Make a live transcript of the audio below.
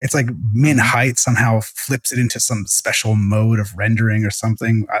it's like min height somehow flips it into some special mode of rendering or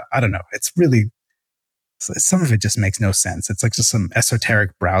something. I don't know. It's really, some of it just makes no sense. It's like just some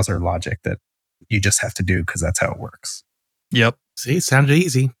esoteric browser logic that you just have to do because that's how it works. Yep. See, it sounded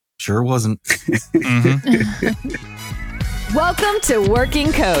easy. Sure wasn't. Welcome to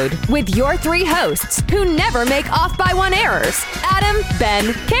Working Code with your three hosts who never make off by one errors: Adam,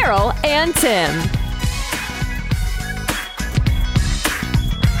 Ben, Carol, and Tim.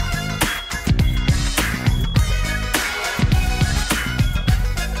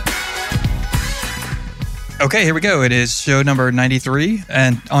 Okay, here we go. It is show number 93.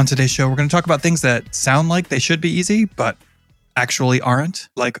 And on today's show, we're going to talk about things that sound like they should be easy, but actually aren't.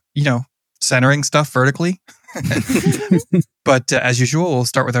 Like, centering stuff vertically. But as usual, we'll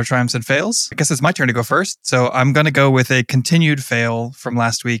start with our triumphs and fails. I guess it's my turn to go first. So I'm going to go with a continued fail from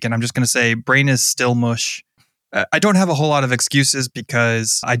last week. And I'm just going to say brain is still mush. I don't have a whole lot of excuses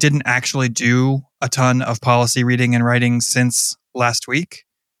because I didn't actually do a ton of policy reading and writing since last week.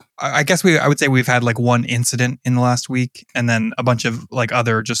 I guess I would say we've had like one incident in the last week and then a bunch of like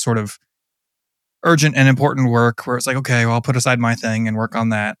other just sort of urgent and important work where it's like, okay, well, I'll put aside my thing and work on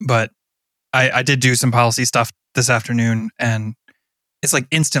that. But I did do some policy stuff this afternoon and it's like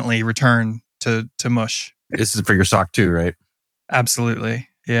instantly return to mush. This is for your SOC 2, right? Absolutely.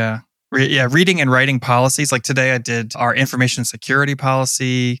 Yeah. Reading and writing policies. Like today I did our information security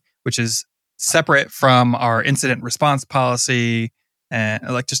policy, which is separate from our incident response policy. And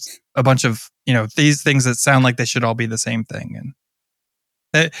like just a bunch of, these things that sound like they should all be the same thing.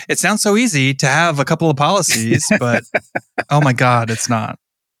 And it sounds so easy to have a couple of policies, but oh my God, it's not.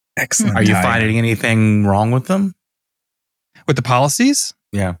 Excellent. Are you finding anything wrong with them? With the policies?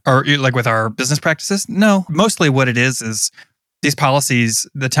 Yeah. Or like with our business practices? No. Mostly what it is these policies,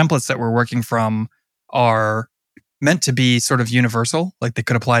 the templates that we're working from are meant to be sort of universal, like they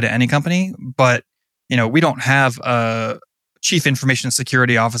could apply to any company. But, we don't have a chief information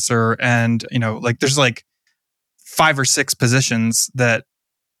security officer and, there's like 5 or 6 positions that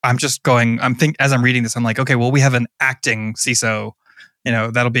as I'm reading this, I'm like, okay, well, we have an acting CISO,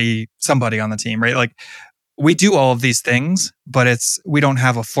 that'll be somebody on the team, right? Like we do all of these things, but we don't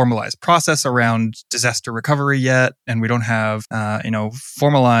have a formalized process around disaster recovery yet. And we don't have,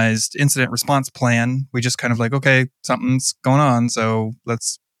 formalized incident response plan. We just kind of like, okay, something's going on. So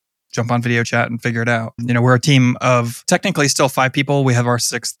let's jump on video chat and figure it out. We're a team of technically still 5 people. We have our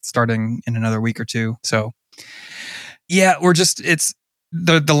 6th starting in another week or 2. So yeah, it's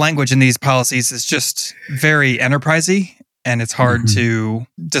the language in these policies is just very enterprisey. And it's hard to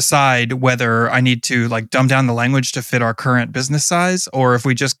decide whether I need to like dumb down the language to fit our current business size, or if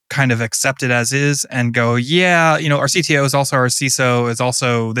we just kind of accept it as is and go, yeah, our CTO is also our CISO, is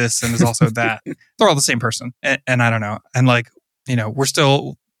also this and is also that. They're all the same person. And I don't know. And like, we're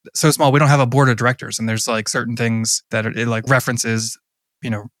still so small. We don't have a board of directors. And there's like certain things that it like references,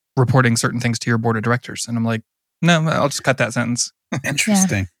 reporting certain things to your board of directors. And I'm like, no, I'll just cut that sentence.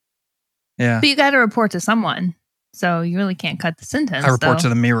 Interesting. Yeah. But you got to report to someone. So you really can't cut the sentence. I report to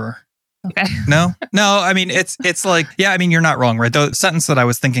the mirror. Okay. No. I mean, it's like, yeah, I mean, you're not wrong, right? The sentence that I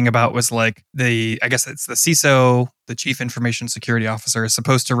was thinking about was like I guess it's the CISO, the chief information security officer, is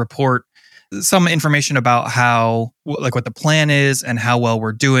supposed to report some information about how, like what the plan is and how well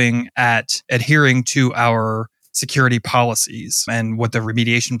we're doing at adhering to our security policies and what the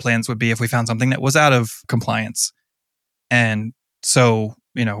remediation plans would be if we found something that was out of compliance. And so,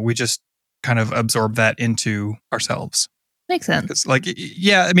 we just kind of absorb that into ourselves. Makes sense. It's like,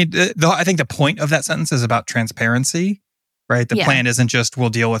 yeah, I mean, I think the point of that sentence is about transparency, right? The plan isn't just we'll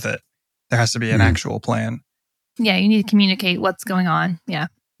deal with it. There has to be an actual plan. Yeah, you need to communicate what's going on. Yeah.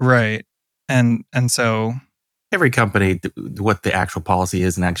 Right. And so every company, what the actual policy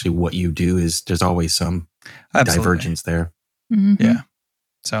is and actually what you do there's always some divergence there. Mm-hmm. Yeah.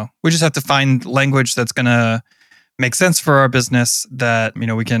 So we just have to find language that's going to make sense for our business that,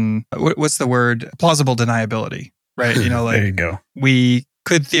 we can, what's the word? Plausible deniability, right? Like there you go. We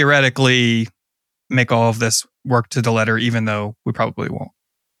could theoretically make all of this work to the letter, even though we probably won't.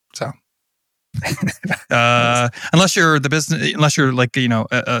 So unless you're the business, unless you're like,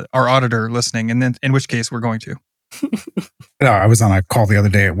 our auditor listening, and then in which case we're going to. No, I was on a call the other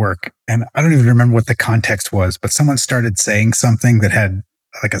day at work and I don't even remember what the context was, but someone started saying something that had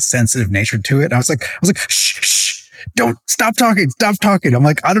like a sensitive nature to it. And I was like, shh. Don't stop talking. I'm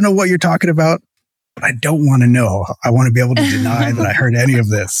like, I don't know what you're talking about, but I don't want to know. I want to be able to deny that I heard any of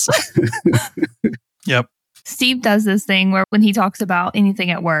this. Yep. Steve does this thing where when he talks about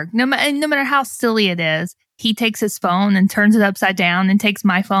anything at work, no matter how silly it is, he takes his phone and turns it upside down and takes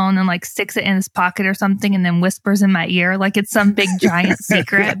my phone and like sticks it in his pocket or something and then whispers in my ear like it's some big giant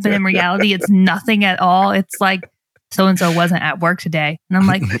secret. But in reality, it's nothing at all. It's like, so-and-so wasn't at work today. And I'm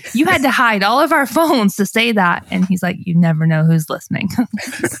like, you had to hide all of our phones to say that. And he's like, you never know who's listening.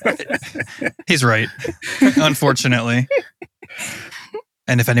 He's right, unfortunately.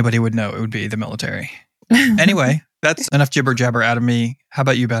 And if anybody would know, it would be the military. Anyway, that's enough jibber jabber out of me. How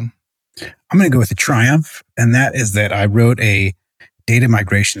about you, Ben? I'm going to go with a triumph. And that is that I wrote a data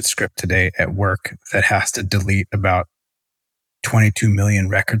migration script today at work that has to delete about 22 million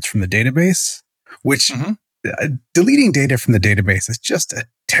records from the database, which deleting data from the database is just a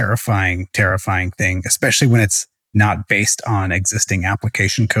terrifying thing, especially when it's not based on existing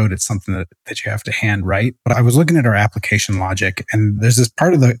application code. It's something that you have to hand write. But I was looking at our application logic, and there's this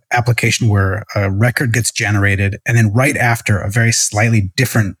part of the application where a record gets generated, and then right after, a very slightly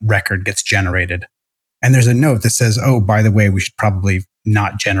different record gets generated. And there's a note that says, oh, by the way, we should probably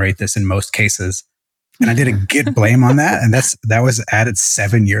not generate this in most cases. And I did a git blame on that. And that was added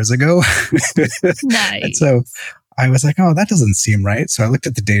 7 years ago. Nice. And so I was like, oh, that doesn't seem right. So I looked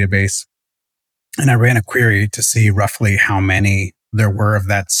at the database and I ran a query to see roughly how many there were of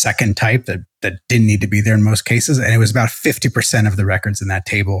that second type that didn't need to be there in most cases. And it was about 50% of the records in that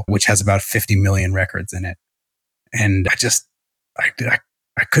table, which has about 50 million records in it. And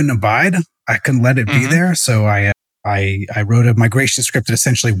I couldn't abide. I couldn't let it be there. So I wrote a migration script that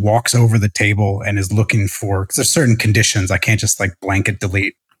essentially walks over the table and is looking for, because there's certain conditions. I can't just like blanket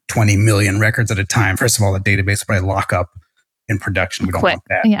delete 20 million records at a time. First of all, the database would lock up in production. We don't want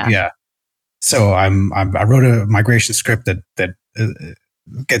that. Yeah. So I wrote a migration script that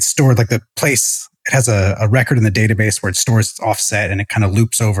gets stored like the place. It has a record in the database where it stores offset and it kind of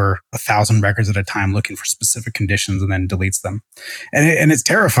loops over 1,000 records at a time looking for specific conditions and then deletes them. And it's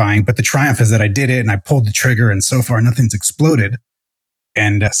terrifying, but the triumph is that I did it and I pulled the trigger and so far nothing's exploded.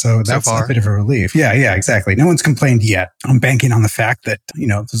 And so that's a bit of a relief. Yeah, exactly. No one's complained yet. I'm banking on the fact that,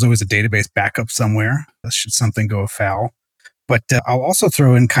 there's always a database backup somewhere should something go afoul. But I'll also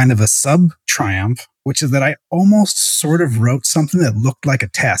throw in kind of a sub-triumph, which is that I almost sort of wrote something that looked like a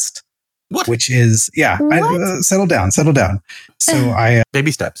test. What? Which is, settle down. So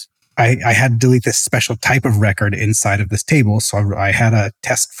baby steps. I had to delete this special type of record inside of this table. So I had a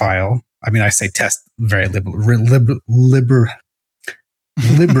test file. I mean, I say test very liberally.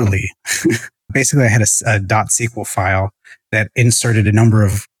 Basically, I had a .SQL file that inserted a number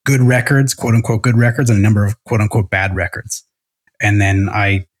of good records, quote unquote good records, and a number of quote unquote bad records. And then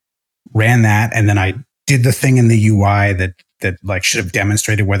I ran that, and then I did the thing in the UI that like should have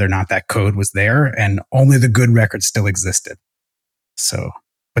demonstrated whether or not that code was there, and only the good records still existed. So,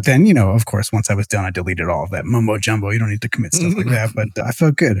 but then, of course, once I was done, I deleted all of that mumbo jumbo. You don't need to commit stuff like that, but I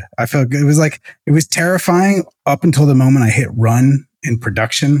felt good. It was terrifying up until the moment I hit run in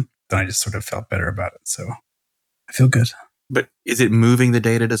production. Then I just sort of felt better about it. So I feel good. But is it moving the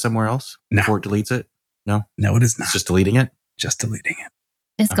data to somewhere else before it deletes it? No, it is not. It's just deleting it? Just deleting it.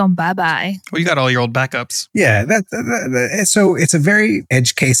 It's gone bye-bye. Well, you got all your old backups. Yeah. So it's a very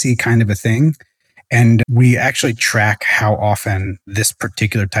edge casey kind of a thing. And we actually track how often this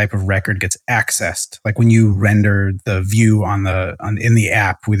particular type of record gets accessed. Like when you render the view in the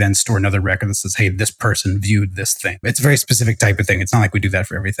app, we then store another record that says, hey, this person viewed this thing. It's a very specific type of thing. It's not like we do that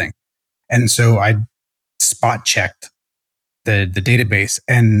for everything. And so I spot checked the database,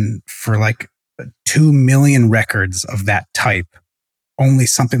 and for like 2 million records of that type, only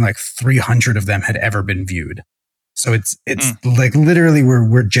something like 300 of them had ever been viewed. So it's like literally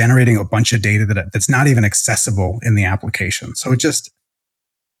we're generating a bunch of data that's not even accessible in the application. So it just,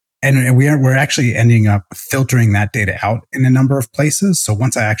 and we're actually ending up filtering that data out in a number of places. So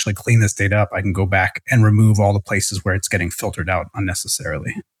once I actually clean this data up, I can go back and remove all the places where it's getting filtered out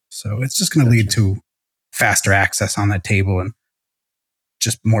unnecessarily. So it's just going to lead to faster access on that table and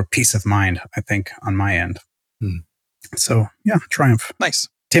just more peace of mind, I think, on my end. So yeah, triumph. Nice.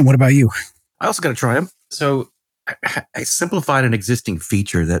 Tim, what about you? I also got a triumph. So I simplified an existing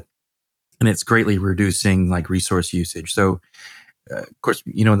feature and it's greatly reducing like resource usage. So of course,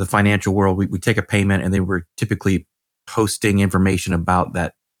 in the financial world, we take a payment and then we're typically posting information about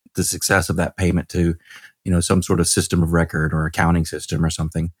the success of that payment to, some sort of system of record or accounting system or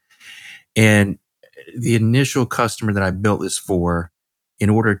something. And the initial customer that I built this for, in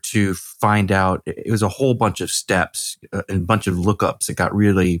order to find out, it was a whole bunch of steps and a bunch of lookups. It got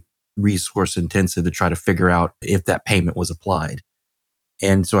really resource intensive to try to figure out if that payment was applied.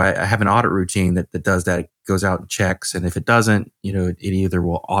 And so I have an audit routine that does that. It goes out and checks. And if it doesn't, it either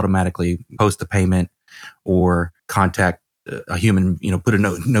will automatically post the payment or contact a human, put a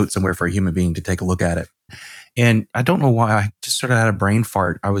note somewhere for a human being to take a look at it. And I don't know why, I just sort of had a brain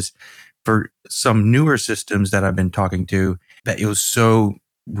fart. I was, for some newer systems that I've been talking to, that it was so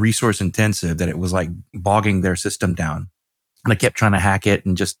resource intensive that it was like bogging their system down. And I kept trying to hack it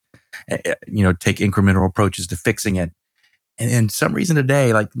and just, take incremental approaches to fixing it. And some reason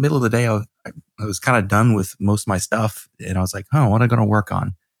today, like middle of the day, I was kind of done with most of my stuff. And I was like, what am I going to work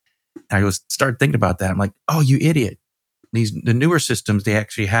on? And I started thinking about that. I'm like, oh, you idiot. The newer systems,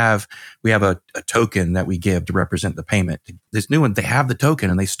 we have a token that we give to represent the payment. This new one, they have the token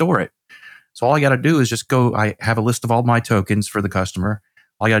and they store it. So all I got to do is just go, I have a list of all my tokens for the customer.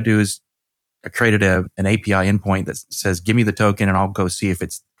 All I got to do is I created an API endpoint that says, give me the token and I'll go see if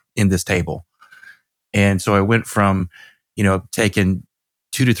it's in this table. And so I went from, taking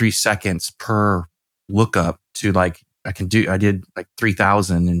 2 to 3 seconds per lookup to I did like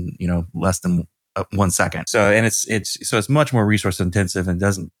 3,000 in, less than 1 second. So, and it's much more resource intensive and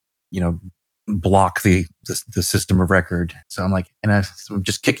doesn't, block the system of record. So I'm like, and I'm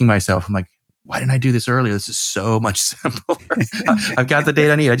just kicking myself. I'm like, why didn't I do this earlier? This is so much simpler. I've got the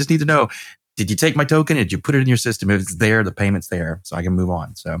data I need. I just need to know, did you take my token? Did you put it in your system? If it's there, the payment's there, so I can move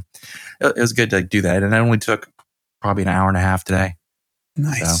on. So it was good to do that. And it only took probably an hour and a half today.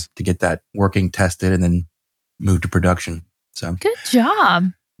 Nice. To get that working, tested, and then move to production. So Good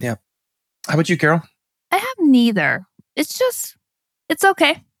job. Yeah. How about you, Carol? I have neither. It's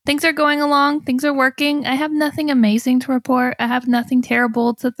okay. Things are going along. Things are working. I have nothing amazing to report. I have nothing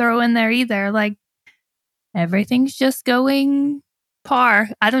terrible to throw in there either. Like, everything's just going par.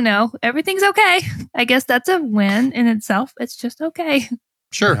 I don't know. Everything's okay. I guess that's a win in itself. It's just okay.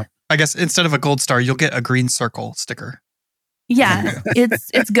 Sure. Yep. I guess instead of a gold star, you'll get a green circle sticker. Yeah,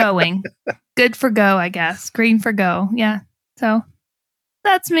 it's going. Good for go, I guess. Green for go. Yeah. So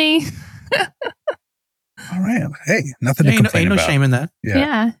that's me. All right. Hey, nothing to complain ain't no about. shame in that.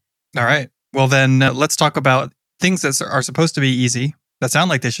 Yeah. All right. Well, then let's talk about things that are supposed to be easy, that sound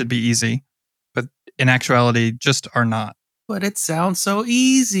like they should be easy, but in actuality just are not. But it sounds so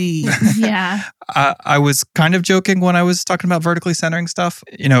easy. Yeah. I was kind of joking when I was talking about vertically centering stuff.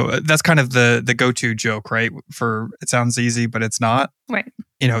 That's kind of the go-to joke, right? For it sounds easy, but it's not. Right.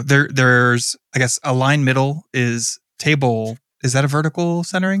 There's, I guess, align middle is table. Is that a vertical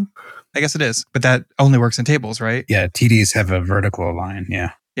centering? I guess it is, but that only works in tables, right? Yeah, TDs have a vertical align.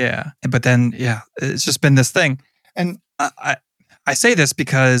 Yeah. Yeah. But then, it's just been this thing. And I say this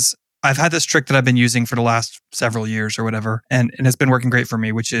because I've had this trick that I've been using for the last several years or whatever, and it's been working great for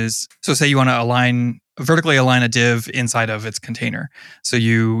me, which is, so say you want to vertically align a div inside of its container. So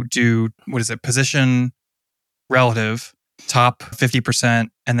you do, position relative, top 50%,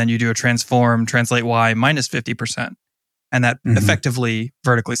 and then you do a transform, translate Y minus 50%. And that effectively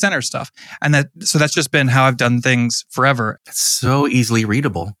vertically centers stuff. And that's just been how I've done things forever. It's so easily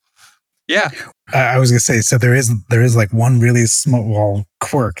readable. Yeah. I was going to say, so there is like one really small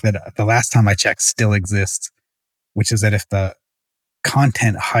quirk that the last time I checked still exists, which is that if the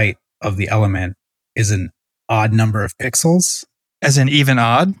content height of the element is an odd number of pixels. As in even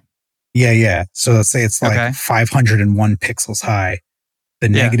odd? Yeah. So let's say it's like 501 pixels high. The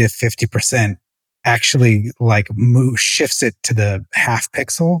negative 50% actually shifts it to the half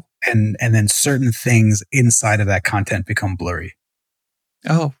pixel, and then certain things inside of that content become blurry.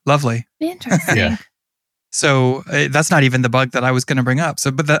 Oh, lovely. Interesting. Yeah. So that's not even the bug that I was going to bring up.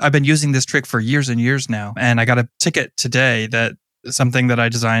 I've been using this trick for years and years now. And I got a ticket today that something that I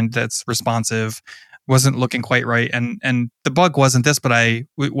designed that's responsive wasn't looking quite right. And the bug wasn't this, but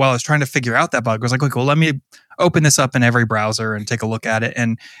while I was trying to figure out that bug, I was like, okay, well, let me open this up in every browser and take a look at it.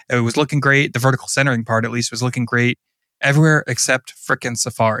 And it was looking great. The vertical centering part, at least, was looking great everywhere except frickin'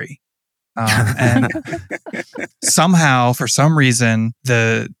 Safari. And somehow, for some reason,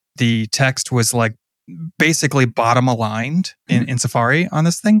 the text was like basically bottom aligned in Safari on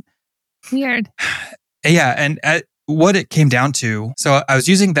this thing. Weird. Yeah, and what it came down to, so I was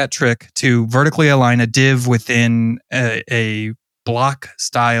using that trick to vertically align a div within a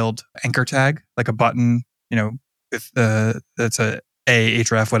block-styled anchor tag, like a button, with that's a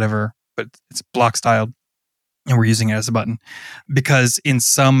href, whatever, but it's block-styled. And we're using it as a button because in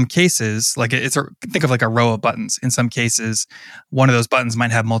some cases, think of like a row of buttons. In some cases, one of those buttons might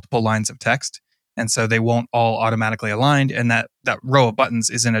have multiple lines of text. And so they won't all automatically aligned. And that row of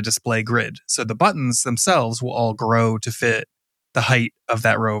buttons is in a display grid. So the buttons themselves will all grow to fit the height of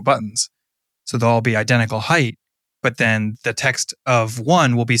that row of buttons. So they'll all be identical height, but then the text of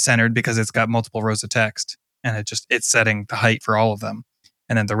one will be centered because it's got multiple rows of text. And it's setting the height for all of them.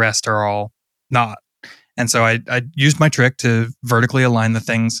 And then the rest are all not. And so I used my trick to vertically align the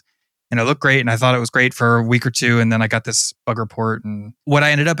things, and it looked great. And I thought it was great for a week or two. And then I got this bug report. And what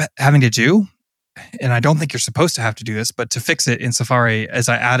I ended up having to do and I don't think you're supposed to have to do this, but to fix it in Safari, as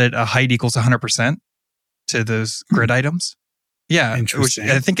I added a height equals 100% to those grid items. Yeah, which Interesting.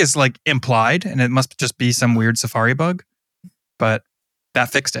 I think is like implied, and it must just be some weird Safari bug, but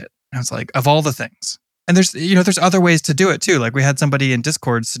that fixed it. I was like, of all the things. And there's other ways to do it too. Like we had somebody in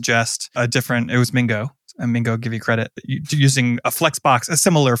Discord suggest it was Mingo. And Mingo, give you credit, using a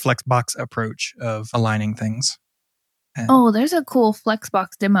similar Flexbox approach of aligning things. Oh, there's a cool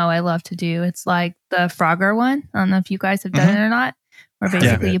Flexbox demo I love to do. It's like the Frogger one. I don't know if you guys have done it or not. Where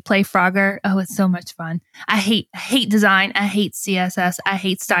basically you play Frogger. Oh, it's so much fun. I hate design. I hate CSS. I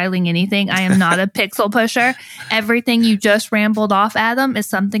hate styling anything. I am not a pixel pusher. Everything you just rambled off, Adam, is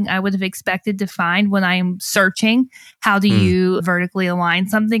something I would have expected to find when I'm searching how do you vertically align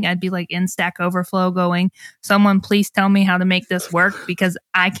something. I'd be like in Stack Overflow going, someone please tell me how to make this work because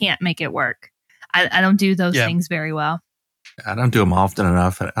I can't make it work. I don't do those things very well. I don't do them often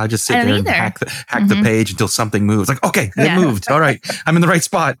enough. I just sit there and hack the page until something moves. Like, okay, it moved. All right, I'm in the right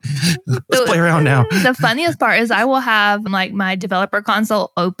spot. Let's play around now. The funniest part is I will have like my developer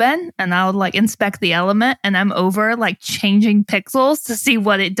console open and I'll like inspect the element and I'm over like changing pixels to see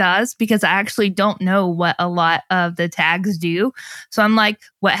what it does because I actually don't know what a lot of the tags do. So I'm like,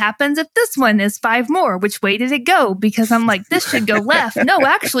 what happens if this one is 5 more? Which way did it go? Because I'm like, this should go left. No,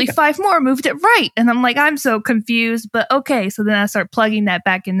 actually 5 more moved it right. And I'm like, I'm so confused, but okay. So then I start plugging that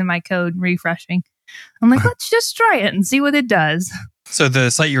back into my code and refreshing. I'm like, let's just try it and see what it does. So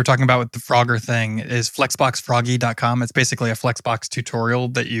the site you were talking about with the Frogger thing is flexboxfroggy.com. It's basically a Flexbox tutorial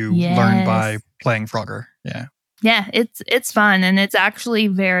that you learn by playing Frogger. Yeah. Yeah, it's fun and it's actually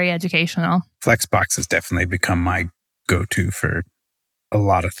very educational. Flexbox has definitely become my go-to for a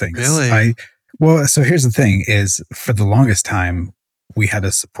lot of things. Really? So here's the thing is for the longest time, we had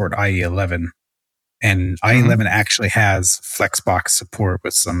to support IE11. And IE11 actually has Flexbox support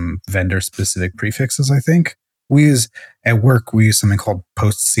with some vendor-specific prefixes, I think. At work, we use something called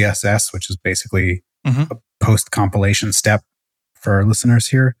post CSS, which is basically a post-compilation step for our listeners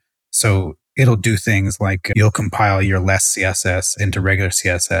here. So it'll do things like you'll compile your less CSS into regular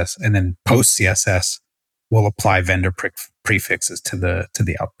CSS, and then post CSS will apply vendor prefixes to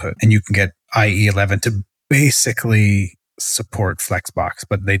the output. And you can get IE11 to basically support Flexbox,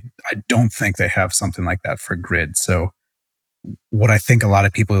 but I don't think they have something like that for Grid. So what I think a lot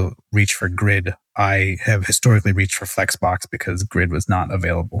of people reach for Grid, I have historically reached for Flexbox because Grid was not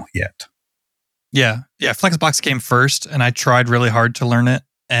available yet. Yeah. Flexbox came first and I tried really hard to learn it.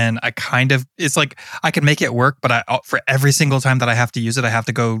 And it's like I can make it work, but for every single time that I have to use it, I have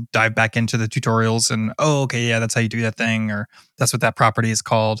to go dive back into the tutorials and, that's how you do that thing, or that's what that property is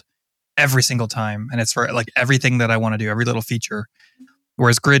called. Every single time. And it's for like everything that I want to do, every little feature.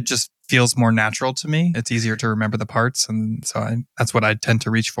 Whereas Grid just feels more natural to me. It's easier to remember the parts. And so that's what I tend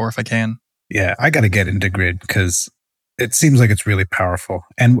to reach for if I can. Yeah, I got to get into Grid because it seems like it's really powerful.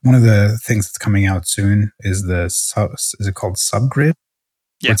 And one of the things that's coming out soon is is it called Subgrid?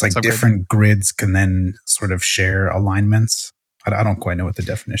 Yeah, it's like Subgrid. Different grids can then sort of share alignments. I don't quite know what the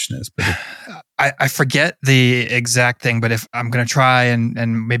definition is, but I forget the exact thing, but if I'm going to try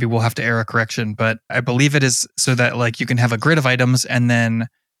and maybe we'll have to error correction, but I believe it is so that like you can have a grid of items and then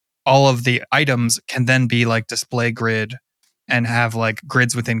all of the items can then be like display grid and have like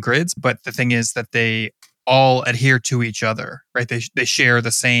grids within grids. But the thing is that they all adhere to each other, right? They share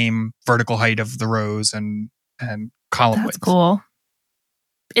the same vertical height of the rows and column width. That's cool.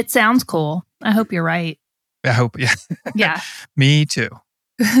 It sounds cool. I hope you're right. I hope, yeah. Yeah. Me too.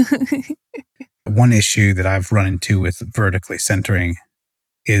 one issue that I've run into with vertically centering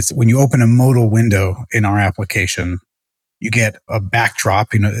is when you open a modal window in our application, you get a backdrop,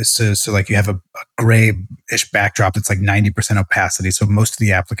 so like you have a grayish backdrop that's like 90% opacity. So most of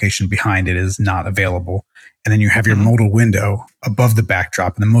the application behind it is not available. And then you have your modal window above the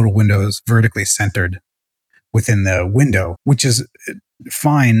backdrop, and the modal window is vertically centered within the window, which is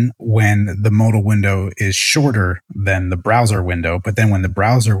fine when the modal window is shorter than the browser window. But then when the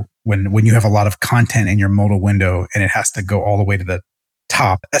browser, when you have a lot of content in your modal window and it has to go all the way to the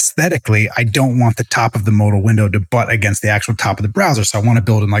top, aesthetically, I don't want the top of the modal window to butt against the actual top of the browser. So I want to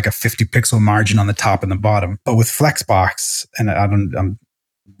build in like a 50 pixel margin on the top and the bottom. But with Flexbox, and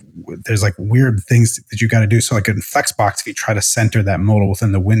there's like weird things that you got to do. So like in Flexbox, if you try to center that modal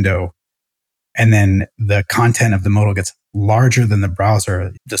within the window, and then the content of the modal gets larger than the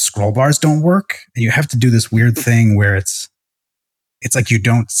browser, the scroll bars don't work. And you have to do this weird thing where it's like you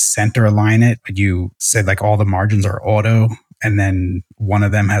don't center align it, but you say like all the margins are auto. And then one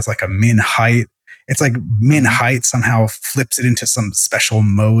of them has like a min height. It's like min height somehow flips it into some special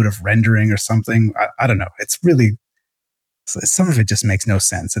mode of rendering or something. I don't know. It's really some of it just makes no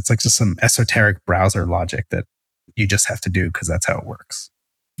sense. It's like just some esoteric browser logic that you just have to do because that's how it works.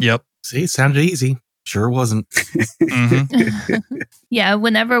 Yep. See, it sounded easy. Sure wasn't. Yeah,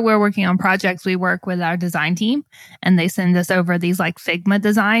 whenever we're working on projects, we work with our design team and they send us over these like Figma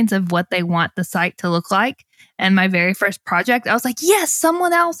designs of what they want the site to look like. And my very first project, I was like, yes,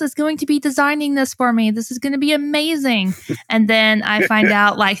 someone else is going to be designing this for me. This is going to be amazing. And then I find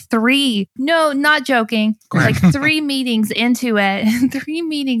out like not joking, like 3 meetings into it, 3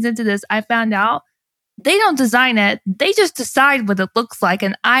 meetings into this, I found out they don't design it. They just decide what it looks like.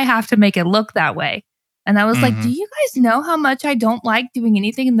 And I have to make it look that way. And I was like, do you guys know how much I don't like doing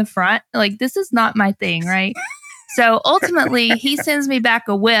anything in the front? Like, this is not my thing, right? So ultimately, he sends me back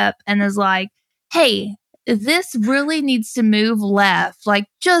a whip and is like, hey, this really needs to move left, like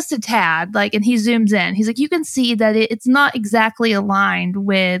just a tad. Like, and he zooms in. He's like, you can see that it's not exactly aligned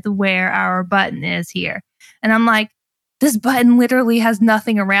with where our button is here. And I'm like, this button literally has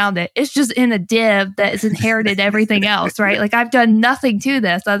nothing around it. It's just in a div that has inherited everything else, right? Like I've done nothing to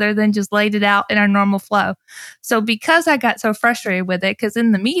this other than just laid it out in our normal flow. So because I got so frustrated with it, because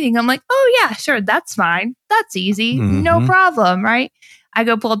in the meeting, I'm like, oh yeah, sure, that's fine. That's easy. No problem, right? I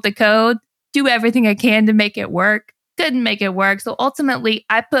go pull up the code, do everything I can to make it work. Couldn't make it work. So ultimately,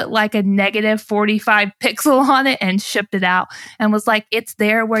 I put like a negative 45 pixel on it and shipped it out and was like, it's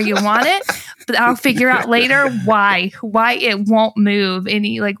there where you want it, but I'll figure out later why it won't move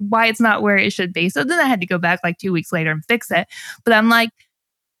why it's not where it should be. So then I had to go back like 2 weeks later and fix it. But I'm like,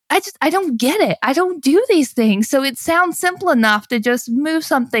 I don't get it. I don't do these things. So it sounds simple enough to just move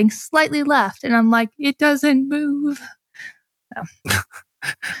something slightly left. And I'm like, it doesn't move. So.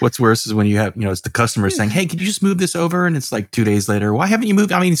 What's worse is when you have, it's the customer saying, hey, could you just move this over? And it's like 2 days later, why haven't you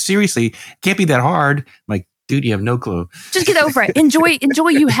moved? I mean, seriously, it can't be that hard. I'm like, dude, you have no clue. Just get over it. Enjoy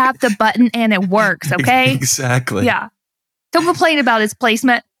you have the button and it works, okay? Exactly. Yeah. Don't complain about its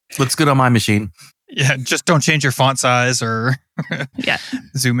placement. Looks good on my machine. Yeah, just don't change your font size or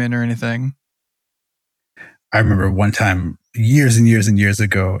zoom in or anything. I remember one time, years and years and years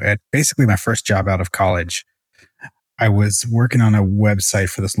ago, at basically my first job out of college, I was working on a website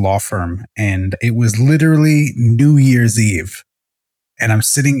for this law firm, and it was literally New Year's Eve. And I'm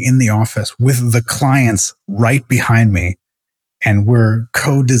sitting in the office with the clients right behind me, and we're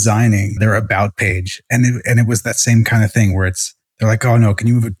co-designing their about page. And it was that same kind of thing where they're like, oh no, can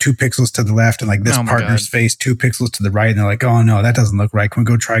you move it 2 pixels to the left? And like this partner's face 2 pixels to the right. And they're like, oh no, that doesn't look right. Can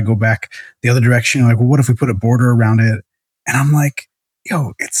we go back the other direction? Like, well, what if we put a border around it? And I'm like,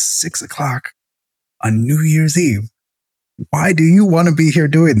 yo, it's 6:00 on New Year's Eve. Why do you want to be here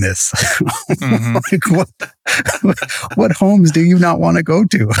doing this? Like, what homes do you not want to go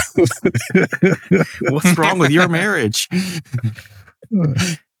to? What's wrong with your marriage?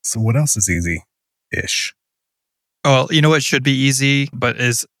 So what else is easy-ish? Well, you know what should be easy, but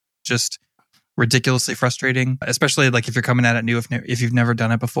is just ridiculously frustrating, especially like if you're coming at it new, if you've never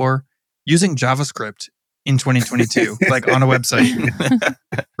done it before, using JavaScript in 2022, like on a website,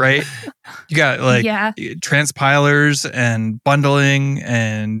 right? You got like transpilers and bundling,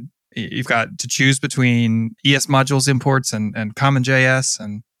 and you've got to choose between ES modules imports and CommonJS.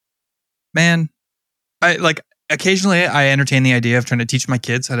 And man, occasionally I entertain the idea of trying to teach my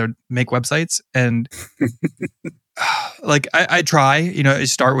kids how to make websites. And like I try, you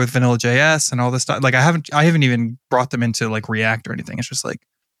start with vanilla.js and all this stuff. Like I haven't even brought them into like React or anything. It's just like,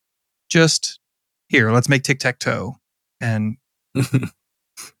 here, let's make tic-tac-toe. And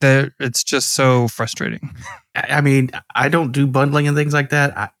it's just so frustrating. I mean, I don't do bundling and things like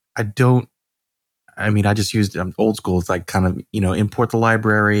that. I just used old school. It's like kind of, import the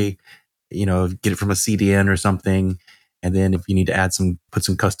library, get it from a CDN or something. And then if you need to put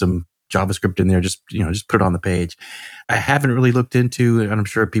some custom JavaScript in there, just put it on the page. I haven't really looked into, and I'm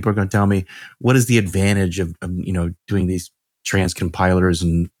sure people are going to tell me, what is the advantage of doing these transcompilers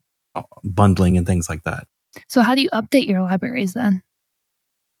and bundling and things like that. So how do you update your libraries then?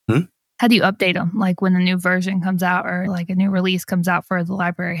 How do you update them? Like when a new version comes out or like a new release comes out for the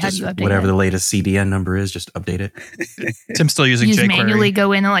library, how do you update whatever it? the latest CDN number is, just update it. Tim's still using you jQuery. Just manually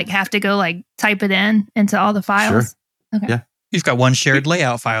go in and like have to go like type it into all the files? Sure. Okay. Yeah. You've got one shared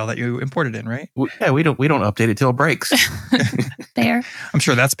layout file that you imported in, right? Yeah, we don't update it till it breaks. There. I'm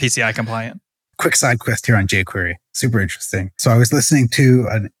sure that's PCI compliant. Quick side quest here on jQuery. Super interesting. So I was listening to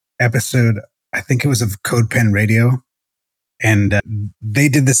an episode, I think it was of CodePen Radio, and they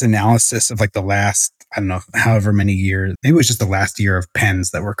did this analysis of like the last, I don't know, however many years, maybe it was just the last year of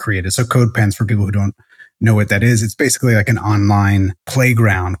pens that were created. So CodePens, for people who don't know what that is, it's basically like an online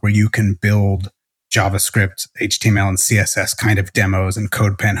playground where you can build JavaScript, HTML, and CSS kind of demos, and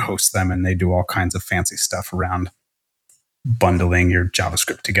CodePen hosts them, and they do all kinds of fancy stuff around bundling your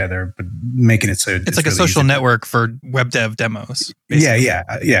JavaScript together, but making it so it's like really a social easy. network for web dev demos. basically.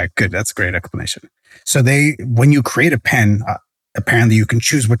 Yeah. Good. That's a great explanation. So when you create a pen, apparently you can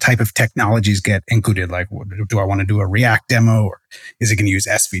choose what type of technologies get included. Like, do I want to do a React demo, or is it going to use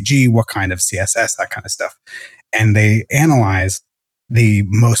SVG? What kind of CSS? That kind of stuff. And they analyze the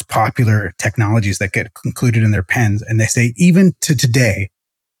most popular technologies that get included in their pens, and they say even to today,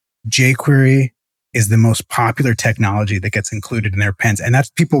 jQuery is the most popular technology that gets included in their pens. And that's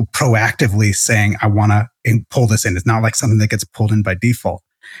people proactively saying, I want to pull this in. It's not like something that gets pulled in by default.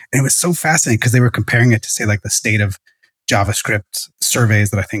 And it was so fascinating because they were comparing it to, say, like the state of JavaScript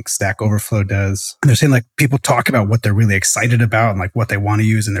surveys that I think Stack Overflow does. And they're saying like people talk about what they're really excited about and like what they want to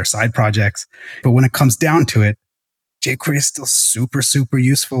use in their side projects. But when it comes down to it, jQuery is still super, super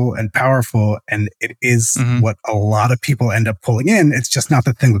useful and powerful. And it is what a lot of people end up pulling in. It's just not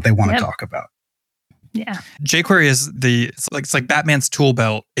the thing that they want to talk about. Yeah. jQuery is it's like Batman's tool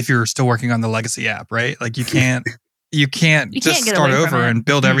belt if you're still working on the legacy app, right? Like you can't just get start away from over it. and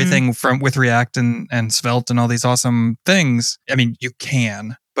build everything with React and Svelte and all these awesome things. I mean, you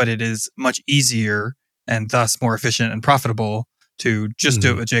can, but it is much easier and thus more efficient and profitable to just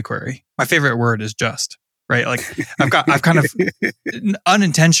do it with jQuery. My favorite word is just, right? Like I've kind of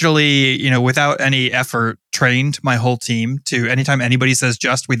unintentionally, without any effort, trained my whole team to anytime anybody says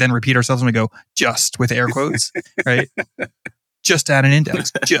just, we then repeat ourselves and we go just with air quotes, right? Just add an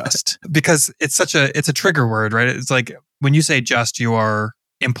index, just, because it's a trigger word, right? It's like when you say just, you are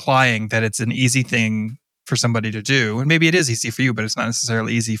implying that it's an easy thing for somebody to do. And maybe it is easy for you, but it's not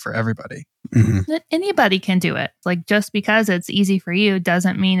necessarily easy for everybody. That anybody can do it. Like just because it's easy for you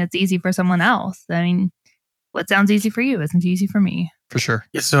doesn't mean it's easy for someone else. I mean, what sounds easy for you isn't easy for me. For sure.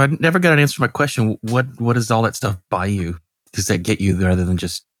 Yeah, so I never got an answer to my question. What does all that stuff buy you? Does that get you rather than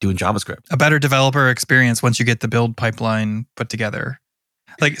just doing JavaScript? A better developer experience once you get the build pipeline put together.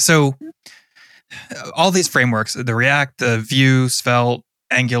 Like, so all these frameworks, the React, the Vue, Svelte,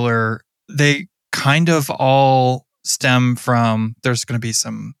 Angular, they kind of all stem from, there's going to be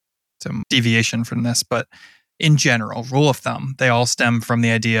some deviation from this, but in general, rule of thumb, they all stem from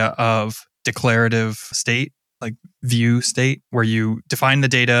the idea of declarative state, like view state, where you define the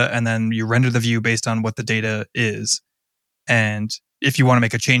data and then you render the view based on what the data is. And if you want to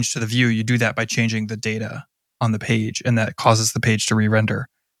make a change to the view, you do that by changing the data on the page, and that causes the page to re-render,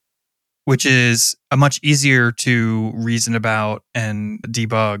 which is a much easier to reason about and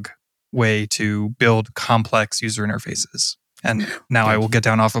debug way to build complex user interfaces. And now I will get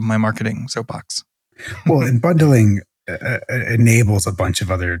down off of my marketing soapbox. Well, and bundling enables a bunch of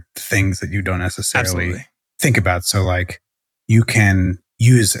other things that you don't necessarily think about. So like you can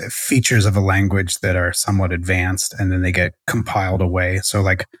use features of a language that are somewhat advanced and then they get compiled away. So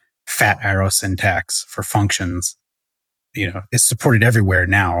like fat arrow syntax for functions, it's supported everywhere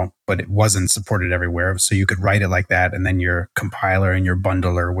now, but it wasn't supported everywhere. So you could write it like that, and then your compiler and your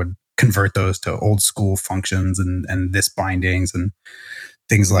bundler would convert those to old school functions and this bindings and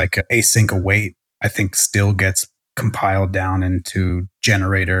things like async await, I think still gets compiled down into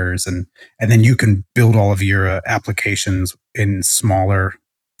generators, and then you can build all of your applications in smaller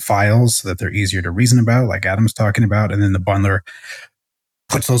files so that they're easier to reason about, like Adam's talking about. And then the bundler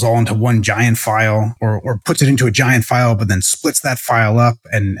puts those all into one giant file, or puts it into a giant file, but then splits that file up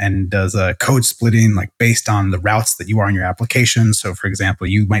and does a code splitting, like based on the routes that you are in your application. So for example,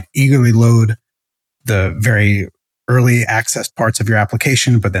 you might eagerly load the very early access parts of your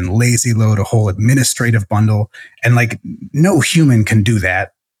application, but then lazy load a whole administrative bundle. And like no human can do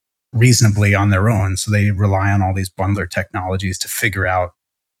that reasonably on their own. So they rely on all these bundler technologies to figure out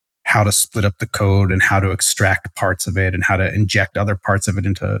how to split up the code and how to extract parts of it and how to inject other parts of it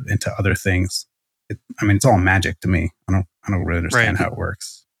into other things. It's all magic to me. I don't really understand how it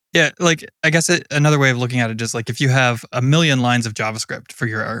works. Yeah, like I guess another way of looking at it is like if you have 1 million lines of JavaScript for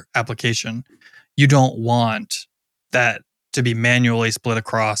your application, you don't want that to be manually split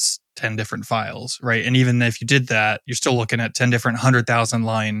across 10 different files, right? And even if you did that, you're still looking at 10 different 100,000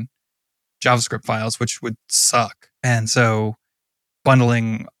 line JavaScript files, which would suck. And so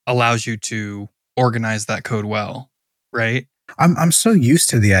bundling allows you to organize that code well, right? I'm so used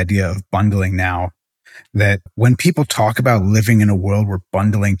to the idea of bundling now that when people talk about living in a world where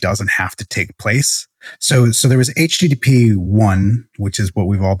bundling doesn't have to take place. So there was HTTP 1, which is what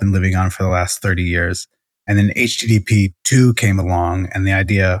we've all been living on for the last 30 years. And then HTTP 2 came along. And the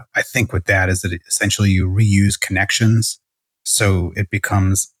idea, I think, with that is that essentially you reuse connections. So it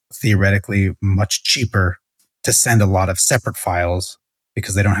becomes theoretically much cheaper to send a lot of separate files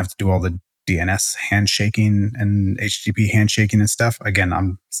because they don't have to do all the DNS handshaking and HTTP handshaking and stuff.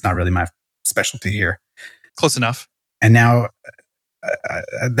 Again, it's not really my specialty here. Close enough. And now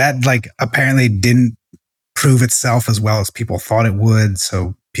that like apparently didn't prove itself as well as people thought it would.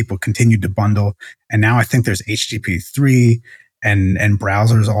 So people continued to bundle. And now I think there's HTTP3 and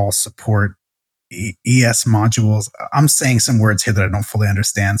browsers all support ES modules. I'm saying some words here that I don't fully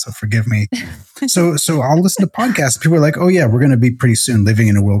understand, so forgive me. So I'll listen to podcasts. People are like, oh yeah, we're going to be pretty soon living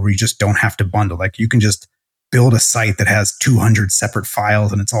in a world where you just don't have to bundle. Like you can just build a site that has 200 separate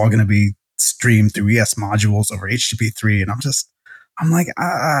files and it's all going to be streamed through ES modules over HTTP3. And I'm like,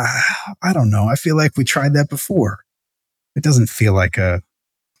 I don't know. I feel like we tried that before. It doesn't feel like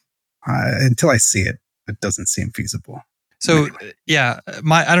until I see it, it doesn't seem feasible. So yeah,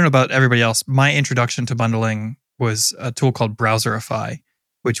 I don't know about everybody else. My introduction to bundling was a tool called Browserify,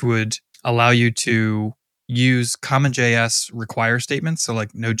 which would allow you to use CommonJS require statements. So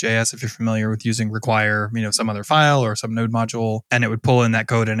like Node.js, if you're familiar with using require, some other file or some Node module, and it would pull in that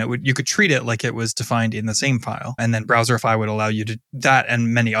code, and you could treat it like it was defined in the same file. And then Browserify would allow you to that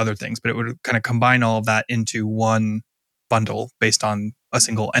and many other things, but it would kind of combine all of that into one bundle based on a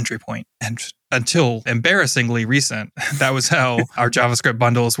single entry point. And until embarrassingly recent, that was how our JavaScript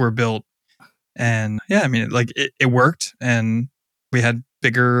bundles were built. And yeah, it worked, and we had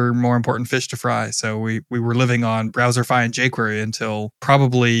bigger, more important fish to fry. So we were living on Browserify and jQuery until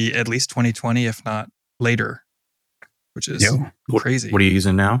probably at least 2020, if not later, which is crazy. What are you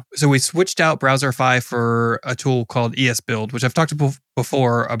using now? So we switched out Browserify for a tool called ESBuild, which I've talked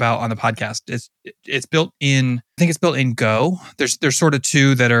before about on the podcast. It's built in, I think it's built in Go. There's sort of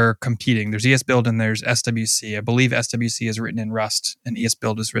two that are competing. There's ESBuild and there's SWC. I believe SWC is written in Rust and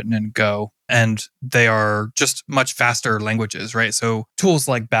ESBuild is written in Go. And they are just much faster languages, right? So tools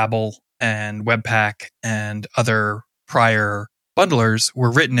like Babel and Webpack and other prior bundlers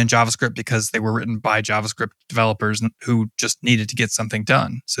were written in JavaScript because they were written by JavaScript developers who just needed to get something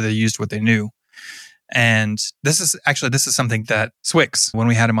done. So they used what they knew. And this is something that Swix, when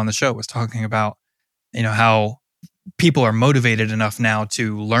we had him on the show, was talking about, how people are motivated enough now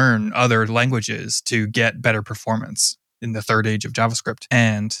to learn other languages to get better performance in the third age of JavaScript.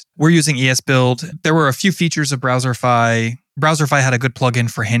 And we're using ESBuild. There were a few features of Browserify. Browserify had a good plugin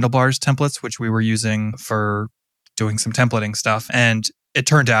for handlebars templates, which we were using for doing some templating stuff. And it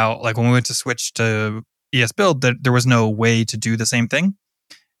turned out, like when we went to switch to ESBuild, that there was no way to do the same thing.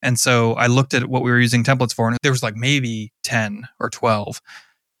 And so I looked at what we were using templates for, and there was like maybe 10 or 12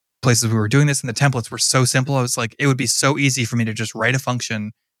 places we were doing this, and the templates were so simple. I was like, it would be so easy for me to just write a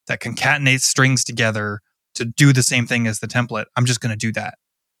function that concatenates strings together to do the same thing as the template. I'm just going to do that.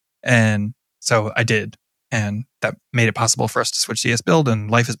 And so I did. And that made it possible for us to switch to ESBuild, and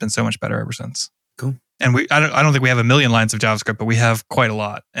life has been so much better ever since. Cool. And I don't think we have a million lines of JavaScript, but we have quite a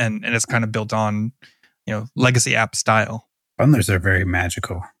lot. And it's kind of built on, legacy app style. Bundlers are very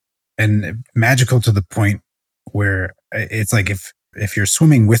magical, and magical to the point where it's like if you're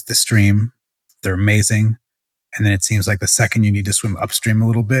swimming with the stream, they're amazing. And then it seems like the second you need to swim upstream a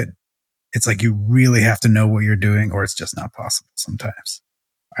little bit, it's like you really have to know what you're doing, or it's just not possible sometimes.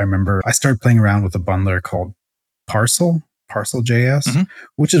 I remember I started playing around with a bundler called Parcel.js,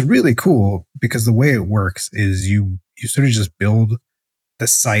 which is really cool because the way it works is you sort of just build the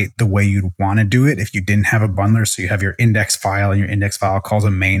site the way you'd want to do it if you didn't have a bundler. So you have your index file, and your index file calls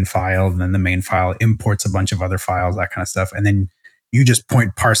a main file, and then the main file imports a bunch of other files, that kind of stuff. And then you just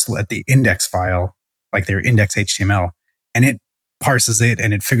point Parcel at the index file, like their index HTML, and it parses it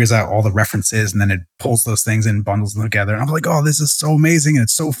and it figures out all the references, and then it pulls those things and bundles them together. And I'm like, oh, this is so amazing, and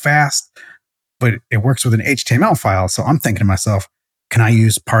it's so fast. But it works with an HTML file. So I'm thinking to myself, can I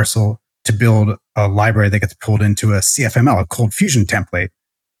use Parcel to build a library that gets pulled into a CFML, a Cold Fusion template?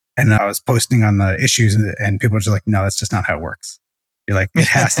 And I was posting on the issues, and people are just like, no, that's just not how it works. You're like, you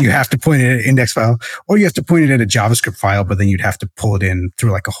have to point it at an index file, or you have to point it at a JavaScript file, but then you'd have to pull it in through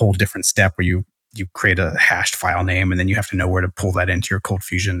like a whole different step where you create a hashed file name, and then you have to know where to pull that into your Cold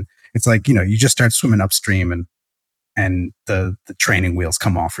Fusion. It's like, you just start swimming upstream, and the training wheels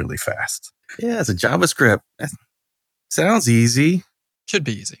come off really fast. Yeah, it's a JavaScript. That sounds easy. Should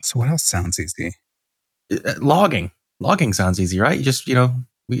be easy. So what else sounds easy? Logging sounds easy, right? You just,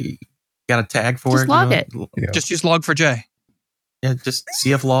 we got a tag for just it. Log it. Yeah. Just use Log4j. Yeah, just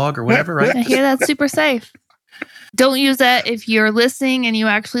CF log or whatever, right? I hear that's super safe. Don't use that if you're listening and you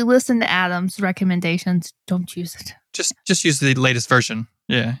actually listen to Adam's recommendations. Don't use it. Just use the latest version.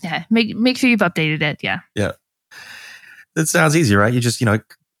 Yeah. Yeah. Make sure you've updated it. Yeah. Yeah. That sounds easy, right? You just,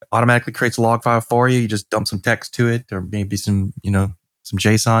 automatically creates a log file for you. You just dump some text to it, or maybe some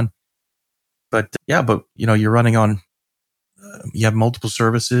JSON. But you're running on, you have multiple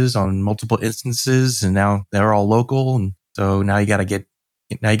services on multiple instances, and now they're all local. And so now you got to get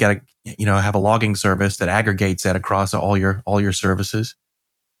now you got to, have a logging service that aggregates that across all your services.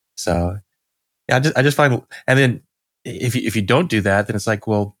 So yeah, I just find, and then if you don't do that, then it's like,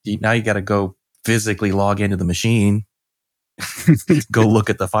 well, now you got to go physically log into the machine, go look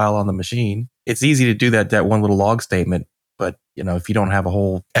at the file on the machine. It's easy to do that one little log statement. But, if you don't have a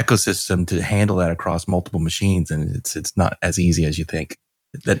whole ecosystem to handle that across multiple machines, and it's not as easy as you think.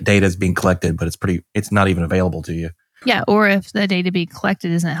 That data is being collected, but it's not even available to you. Yeah, or if the data being collected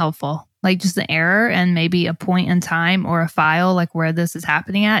isn't helpful, like just an error and maybe a point in time or a file like where this is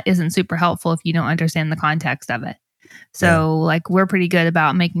happening at isn't super helpful if you don't understand the context of it. So like we're pretty good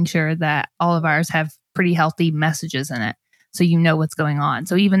about making sure that all of ours have pretty healthy messages in it. So you know what's going on.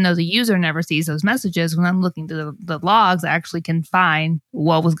 So even though the user never sees those messages, when I'm looking to the logs, I actually can find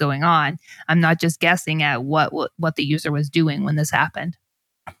what was going on. I'm not just guessing at what the user was doing when this happened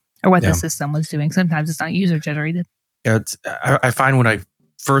or what the system was doing. Sometimes it's not user generated. Yeah, I find when I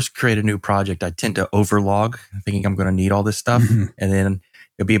first create a new project, I tend to overlog, thinking I'm going to need all this stuff. Mm-hmm. And then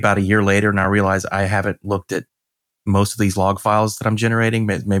it'll be about a year later and I realize I haven't looked at most of these log files that I'm generating.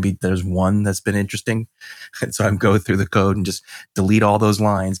 Maybe there's one that's been interesting. And so I go through the code and just delete all those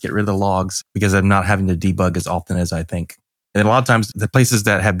lines, get rid of the logs because I'm not having to debug as often as I think. And a lot of times the places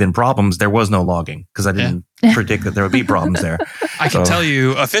that have been problems, there was no logging because I didn't predict that there would be problems there. I can tell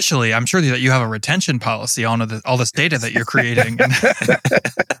you officially, I'm sure that you have a retention policy on all this data that you're creating.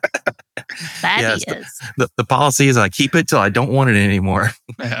 That is. The policy is I keep it till I don't want it anymore.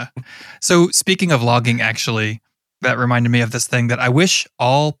 Yeah. So speaking of logging, actually, that reminded me of this thing that I wish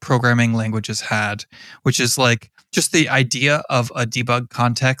all programming languages had, which is like just the idea of a debug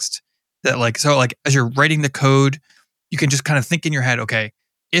context that so as you're writing the code, you can just kind of think in your head, okay,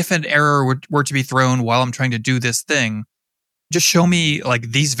 if an error were to be thrown while I'm trying to do this thing, just show me like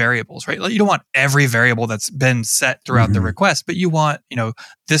these variables, right? Like you don't want every variable that's been set throughout the request, but you want,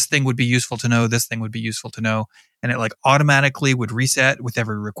 this thing would be useful to know, this thing would be useful to know. And it like automatically would reset with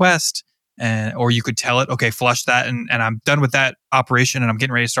every request. Or you could tell it, okay, flush that and I'm done with that operation and I'm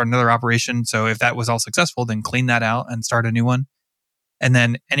getting ready to start another operation. So if that was all successful, then clean that out and start a new one. And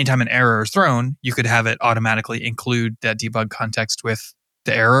then anytime an error is thrown, you could have it automatically include that debug context with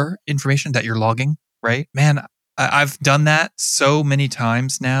the error information that you're logging, right? Man, I've done that so many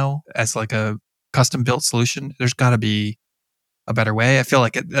times now as like a custom built solution. There's got to be a better way. I feel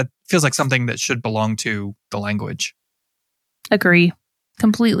like that feels like something that should belong to the language. Agree.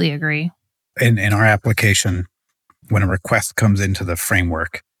 Completely agree. In our application, when a request comes into the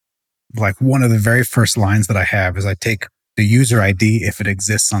framework, like one of the very first lines that I have is I take the user ID if it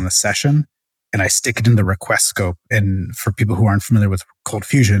exists on the session and I stick it in the request scope. And for people who aren't familiar with Cold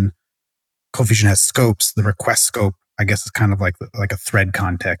Fusion has scopes. The request scope, I guess, is kind of like a thread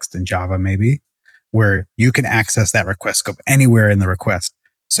context in Java, maybe, where you can access that request scope anywhere in the request.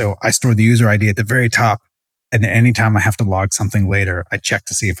 So I store the user ID at the very top. And anytime I have to log something later, I check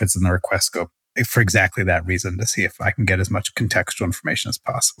to see if it's in the request scope for exactly that reason, to see if I can get as much contextual information as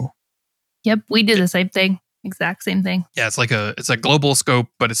possible. Yep, we do the same thing. Exact same thing. Yeah, it's a global scope,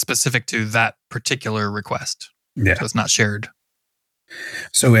 but it's specific to that particular request. Yeah. So it's not shared.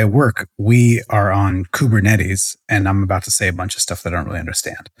 So at work, we are on Kubernetes, and I'm about to say a bunch of stuff that I don't really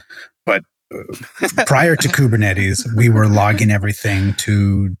understand. But prior to Kubernetes, we were logging everything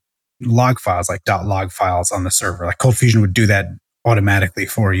to log files, like .log files on the server. Like Cold Fusion would do that automatically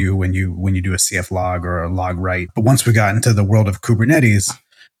for you when you do a CF log or a log write. But once we got into the world of Kubernetes,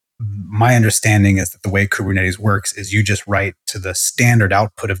 my understanding is that the way Kubernetes works is you just write to the standard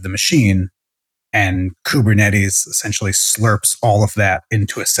output of the machine, and Kubernetes essentially slurps all of that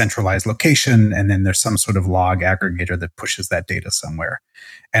into a centralized location, and then there's some sort of log aggregator that pushes that data somewhere.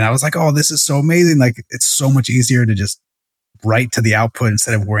 And I was like, oh, this is so amazing. Like, it's so much easier to just write to the output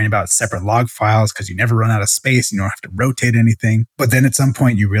instead of worrying about separate log files because you never run out of space and you don't have to rotate anything. But then at some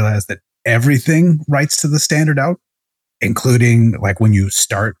point you realize that everything writes to the standard out, including like when you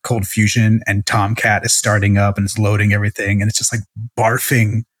start Cold Fusion and Tomcat is starting up and it's loading everything and it's just like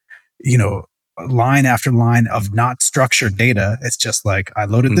barfing, line after line of not structured data. It's just like, I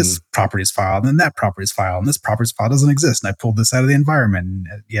loaded this properties file and then that properties file and this properties file doesn't exist. And I pulled this out of the environment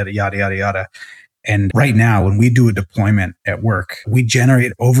and yada, yada, yada, yada. And right now, when we do a deployment at work, we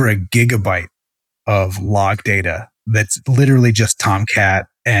generate over 1 gigabyte of log data that's literally just Tomcat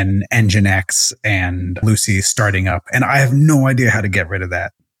and Nginx and Lucy starting up. And I have no idea how to get rid of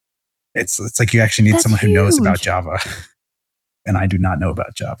that. It's like you actually need someone who knows about Java. And I do not know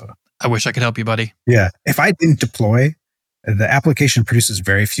about Java. I wish I could help you, buddy. Yeah. If I didn't deploy, the application produces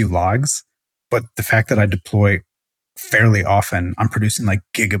very few logs. But the fact that I deploy fairly often, I'm producing like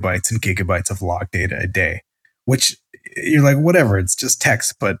gigabytes and gigabytes of log data a day, which you're like, whatever, it's just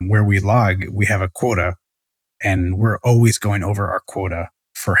text. But where we log, we have a quota, and we're always going over our quota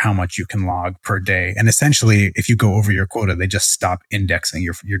for how much you can log per day. And essentially, if you go over your quota, they just stop indexing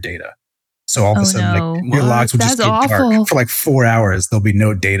your data. So all of a sudden, like, your logs will just go dark for like 4 hours. There'll be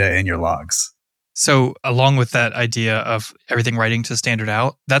no data in your logs. So along with that idea of everything writing to standard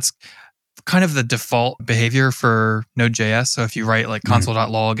out, that's kind of the default behavior for Node.js. So if you write like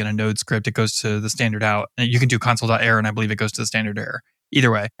console.log in a Node script, it goes to the standard out. And you can do console.error, and I believe it goes to the standard error. Either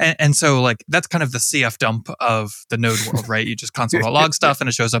way. And so like that's kind of the CF dump of the Node world, right? You just console.log stuff and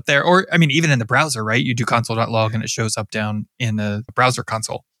it shows up there. Or I mean, even in the browser, right? You do console.log and it shows up down in the browser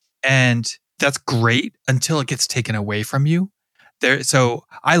console. And that's great until it gets taken away from you. So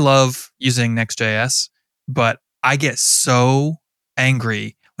I love using Next.js, but I get so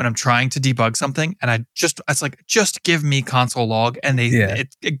angry when I'm trying to debug something and it's like, just give me console log, and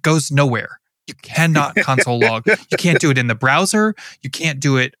it goes nowhere. You cannot console log. You can't do it in the browser. You can't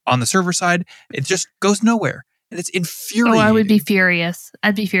do it on the server side. It just goes nowhere. And it's infuriating. Oh, I would be furious.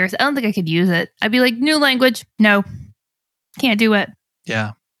 I'd be furious. I don't think I could use it. I'd be like, new language. No, can't do it.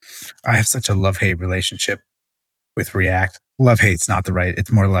 Yeah. I have such a love-hate relationship with React. Love-hate's not the right.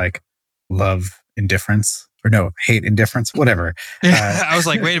 It's more like love indifference. Or no, hate indifference, whatever. I was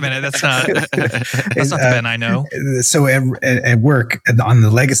like, wait a minute, that's not the Ben I know. So at work, on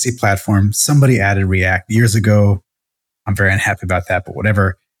the legacy platform, somebody added React years ago. I'm very unhappy about that, but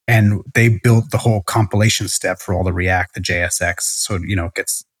whatever. And they built the whole compilation step for all the React, the JSX. So, it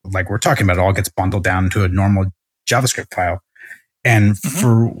gets, like we're talking about, it all gets bundled down into a normal JavaScript file. And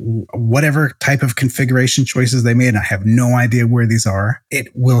for whatever type of configuration choices they made, and I have no idea where these are, it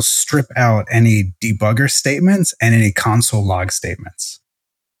will strip out any debugger statements and any console log statements.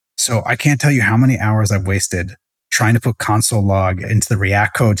 So I can't tell you how many hours I've wasted trying to put console log into the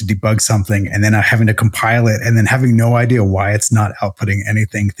React code to debug something, and then having to compile it, and then having no idea why it's not outputting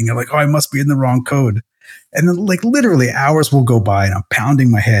anything. Thinking like, oh, I must be in the wrong code. And then like literally hours will go by and I'm pounding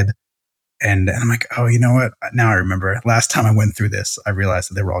my head. And I'm like, oh, you know what? Now I remember. Last time I went through this, I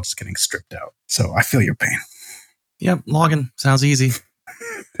realized that they were all just getting stripped out. So I feel your pain. Yep, logging sounds easy.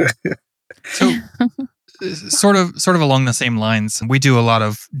 So, sort of along the same lines, we do a lot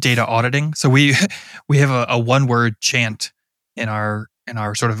of data auditing. So we have a one-word chant in our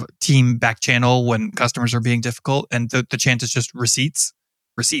sort of team back channel when customers are being difficult, and the chant is just receipts,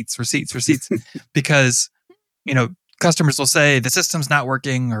 because customers will say the system's not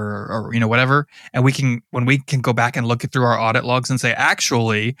working or whatever, and when we can go back and look through our audit logs and say,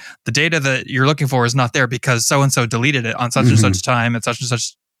 actually, the data that you're looking for is not there because so and so deleted it on such and such time at such and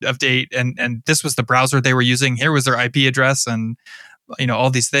such update, and this was the browser they were using. Here was their IP address, and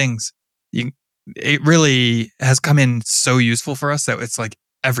all these things. It really has come in so useful for us that it's like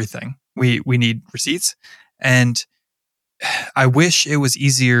everything we need receipts, and I wish it was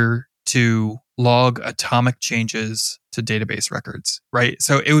easier to log atomic changes to database records, right?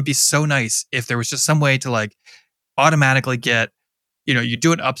 So it would be so nice if there was just some way to like automatically get, you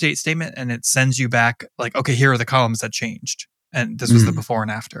do an update statement and it sends you back like, okay, here are the columns that changed. And this was the before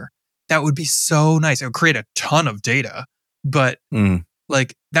and after. That would be so nice. It would create a ton of data, but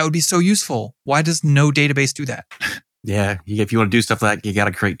like that would be so useful. Why does no database do that? Yeah, if you want to do stuff like that, you got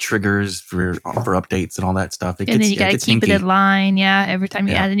to create triggers for updates and all that stuff. And then you got to keep it in line. Yeah, every time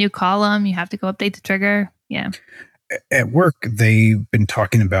you add a new column, you have to go update the trigger. Yeah. At work, they've been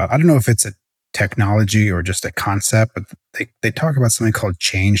talking about, I don't know if it's a technology or just a concept, but they talk about something called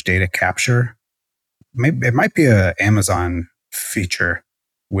change data capture. Maybe it might be an Amazon feature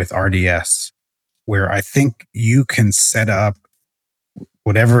with RDS, where I think you can set up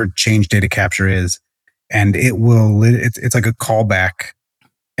whatever change data capture is, and it will, it's like a callback,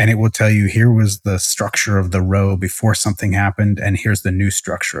 and it will tell you, here was the structure of the row before something happened, and here's the new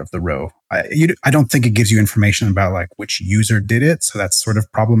structure of the row. I don't think it gives you information about like which user did it, so that's sort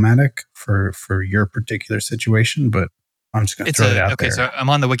of problematic for your particular situation, but I'm just going to throw it out there. Okay, so I'm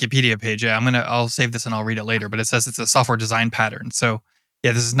on the Wikipedia page. Yeah, I'll save this and I'll read it later, but it says it's a software design pattern. So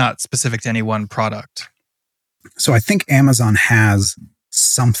yeah, this is not specific to any one product. So I think Amazon has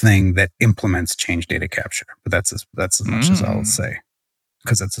something that implements change data capture, but that's as much as I'll say,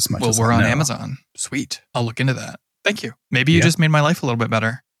 because that's as much as we're I on know. Amazon. Sweet. I'll look into that. Thank you. Maybe you just made my life a little bit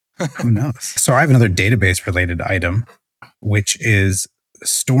better. Who knows? So I have another database related item, which is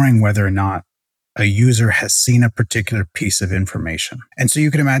storing whether or not a user has seen a particular piece of information. And so you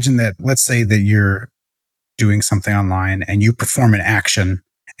can imagine that, let's say that you're doing something online and you perform an action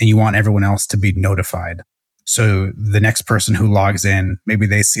and you want everyone else to be notified. So the next person who logs in, maybe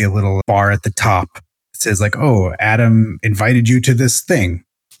they see a little bar at the top. It says like, oh, Adam invited you to this thing.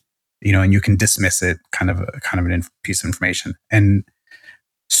 and you can dismiss it, kind of an piece of information. And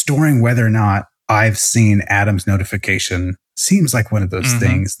storing whether or not I've seen Adam's notification seems like one of those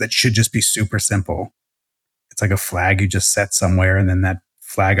things that should just be super simple. It's like a flag you just set somewhere, and then that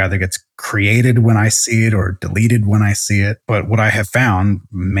flag either gets created when I see it or deleted when I see it. But what I have found,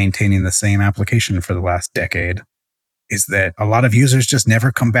 maintaining the same application for the last decade, is that a lot of users just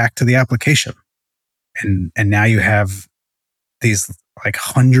never come back to the application. And now you have these like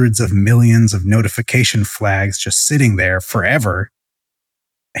hundreds of millions of notification flags just sitting there forever.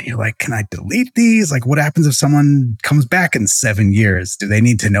 And you're like, can I delete these? Like, what happens if someone comes back in 7 years? Do they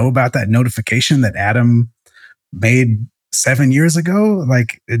need to know about that notification that Adam made 7 years ago?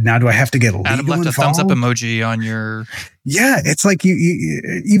 Like, now do I have to get legal Adam left involved? a thumbs up emoji on your... Yeah, it's like you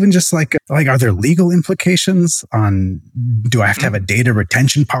even just like, are there legal implications on, do I have to have a data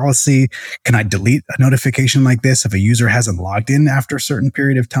retention policy? Can I delete a notification like this if a user hasn't logged in after a certain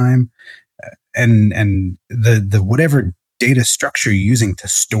period of time? And the whatever data structure you're using to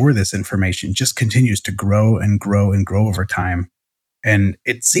store this information just continues to grow and grow and grow over time. And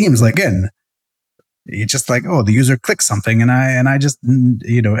it seems like, again, you're just like, oh, the user clicks something and I just,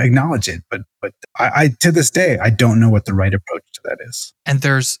 acknowledge it. But I to this day, I don't know what the right approach to that is. And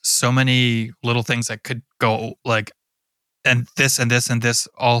there's so many little things that could go like, and this and this and this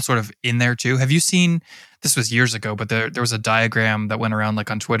all sort of in there too. Have you seen, this was years ago, but there was a diagram that went around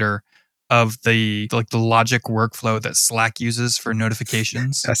like on Twitter of the logic workflow that Slack uses for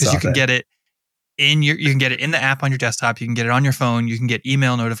notifications. Because you can get it you can get it in the app on your desktop, you can get it on your phone, you can get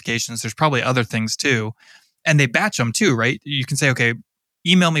email notifications. There's probably other things too. And they batch them too, right? You can say, okay,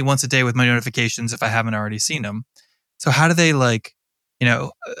 email me once a day with my notifications if I haven't already seen them. So how do they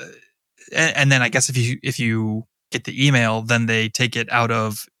and then I guess if you get the email, then they take it out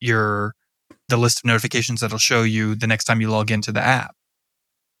of the list of notifications that'll show you the next time you log into the app.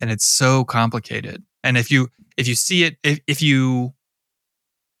 And it's so complicated. And if you see it, if you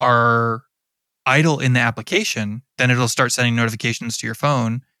are idle in the application, then it'll start sending notifications to your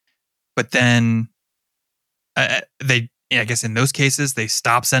phone. But then I guess in those cases, they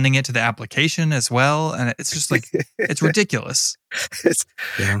stop sending it to the application as well. And it's just like, it's ridiculous.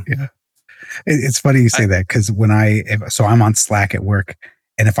 Yeah. It's funny you say that, because so I'm on Slack at work,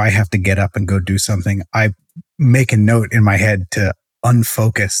 and if I have to get up and go do something, I make a note in my head to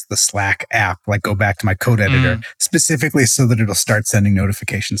unfocus the Slack app, like go back to my code editor, specifically so that it'll start sending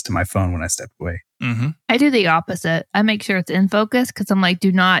notifications to my phone when I step away. Mm-hmm. I do the opposite. I make sure it's in focus because I'm like,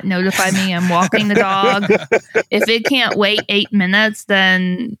 do not notify me. I'm walking the dog. If it can't wait 8 minutes,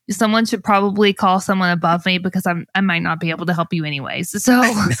 then someone should probably call someone above me, because I might not be able to help you anyways. So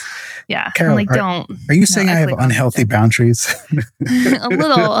yeah, Carol, I'm like, don't. Are you saying I have unhealthy boundaries? a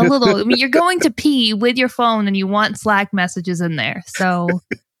little. I mean, you're going to pee with your phone and you want Slack messages in there. So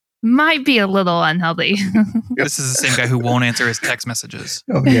might be a little unhealthy. This is the same guy who won't answer his text messages.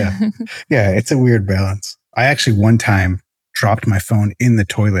 Oh, yeah. Yeah, it's a weird balance. I actually one time dropped my phone in the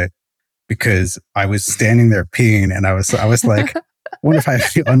toilet because I was standing there peeing, and I was like, I wonder if I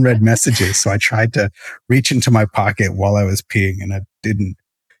have any unread messages. So I tried to reach into my pocket while I was peeing, and it didn't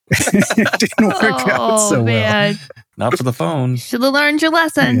work out so well. Not for the phone. Should have learned your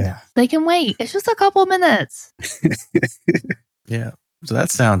lesson. Yeah. They can wait. It's just a couple minutes. Yeah. So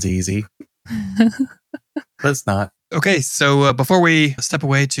that sounds easy. But it's not. Okay, so before we step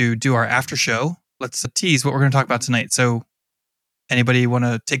away to do our after show, let's tease what we're going to talk about tonight. So anybody want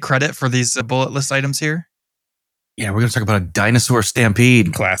to take credit for these bullet list items here? Yeah, we're going to talk about a dinosaur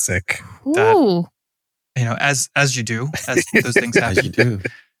stampede. Classic. Ooh. As you do, as those things happen. As you do.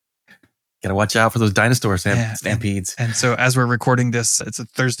 Got to watch out for those dinosaur stampedes. And so as we're recording this, it's a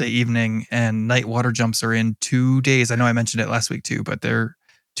Thursday evening, and night water jumps are in 2 days. I know I mentioned it last week too, but they're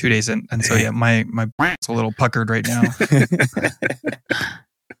 2 days in. And so, yeah, my brain's a little puckered right now.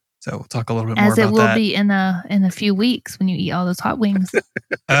 So we'll talk a little bit more about that. As it will be in a few weeks when you eat all those hot wings.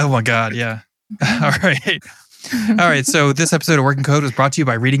 Oh my God, yeah. All right. All right. So this episode of Working Code was brought to you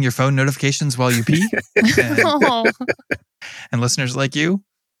by reading your phone notifications while you pee. And listeners like you.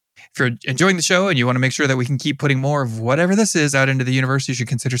 If you're enjoying the show and you want to make sure that we can keep putting more of whatever this is out into the universe, you should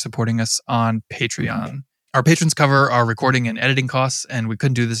consider supporting us on Patreon. Our patrons cover our recording and editing costs, and we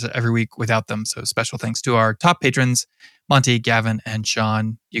couldn't do this every week without them. So special thanks to our top patrons, Monty, Gavin, and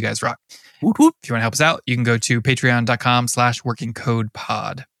Sean. You guys rock. Whoop, whoop. If you want to help us out, you can go to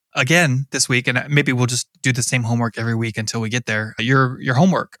patreon.com/workingcodepod. Again, this week, and maybe we'll just do the same homework every week until we get there. Your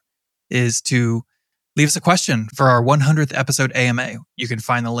homework is to leave us a question for our 100th episode AMA. You can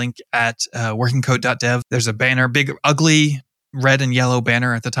find the link at workingcode.dev. There's a banner, big, ugly red and yellow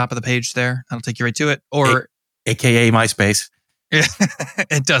banner at the top of the page there. That'll take you right to it. Or AKA MySpace. Yeah,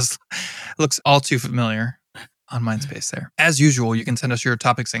 it does. Looks all too familiar on Mindspace there. As usual, you can send us your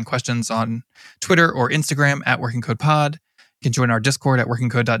topics and questions on Twitter or Instagram at Working Code Pod. You can join our Discord at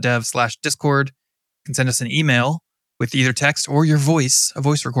workingcode.dev/Discord. You can send us an email with either text or your voice. A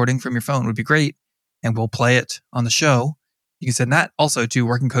voice recording from your phone would be great, and we'll play it on the show. You can send that also to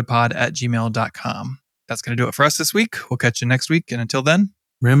workingcodepod@gmail.com. That's going to do it for us this week. We'll catch you next week. And until then,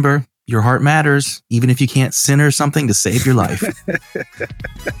 Remember, your heart matters, even if you can't center something to save your life.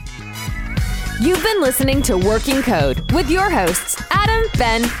 You've been listening to Working Code with your hosts, Adam,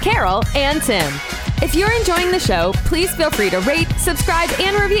 Ben, Carol, and Tim. If you're enjoying the show, please feel free to rate, subscribe,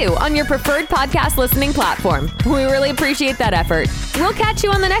 and review on your preferred podcast listening platform. We really appreciate that effort. We'll catch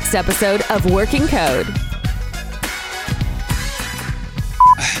you on the next episode of Working Code.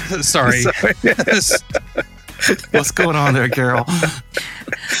 sorry. What's going on there, Carol?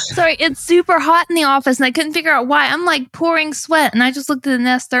 Sorry, it's super hot in the office and I couldn't figure out why. I'm like pouring sweat and I just looked at the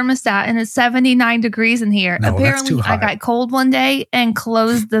Nest thermostat and it's 79 degrees in here. No, that's Apparently, too I hot. got cold one day and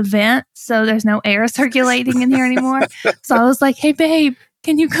closed the vent so there's no air circulating in here anymore. So I was like, hey, babe,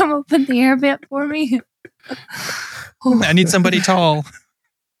 can you come open the air vent for me? I need somebody tall.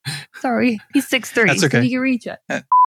 Sorry, he's 6'3", That's so okay. he can reach it.